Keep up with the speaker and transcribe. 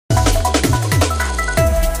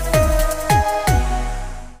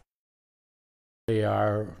They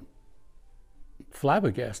are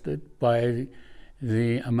flabbergasted by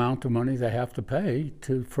the amount of money they have to pay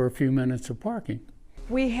for a few minutes of parking.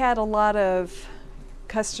 We had a lot of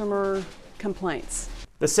customer complaints.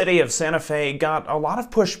 The city of Santa Fe got a lot of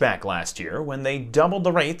pushback last year when they doubled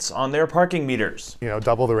the rates on their parking meters. You know,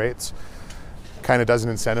 double the rates kind of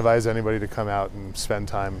doesn't incentivize anybody to come out and spend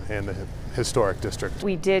time in the historic district.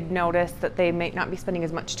 We did notice that they might not be spending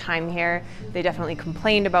as much time here. They definitely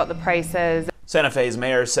complained about the prices. Santa Fe's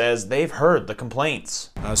mayor says they've heard the complaints.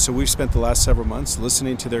 So we've spent the last several months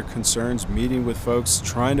listening to their concerns, meeting with folks,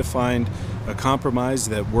 trying to find a compromise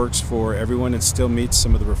that works for everyone and still meets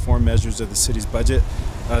some of the reform measures of the city's budget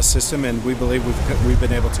system, and we believe we've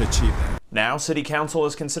been able to achieve that. Now, City Council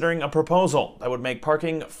is considering a proposal that would make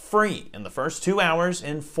parking free in the first 2 hours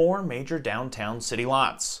in 4 major downtown city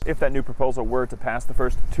lots. If that new proposal were to pass, the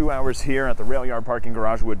first 2 hours here at the Rail Yard parking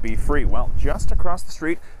garage would be free. Well, just across the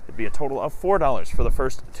street, it'd be a total of $4 for the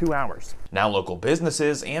first 2 hours. Now local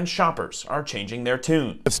businesses and shoppers are changing their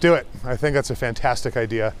tune. Let's do it. I think that's a fantastic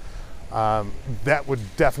idea. That would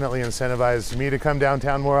definitely incentivize me to come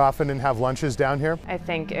downtown more often and have lunches down here. I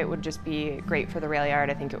think it would just be great for the rail yard.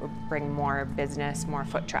 I think it would bring more business, more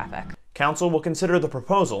foot traffic. Council will consider the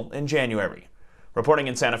proposal in January. Reporting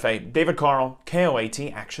in Santa Fe, David Carl,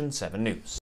 KOAT Action 7 News.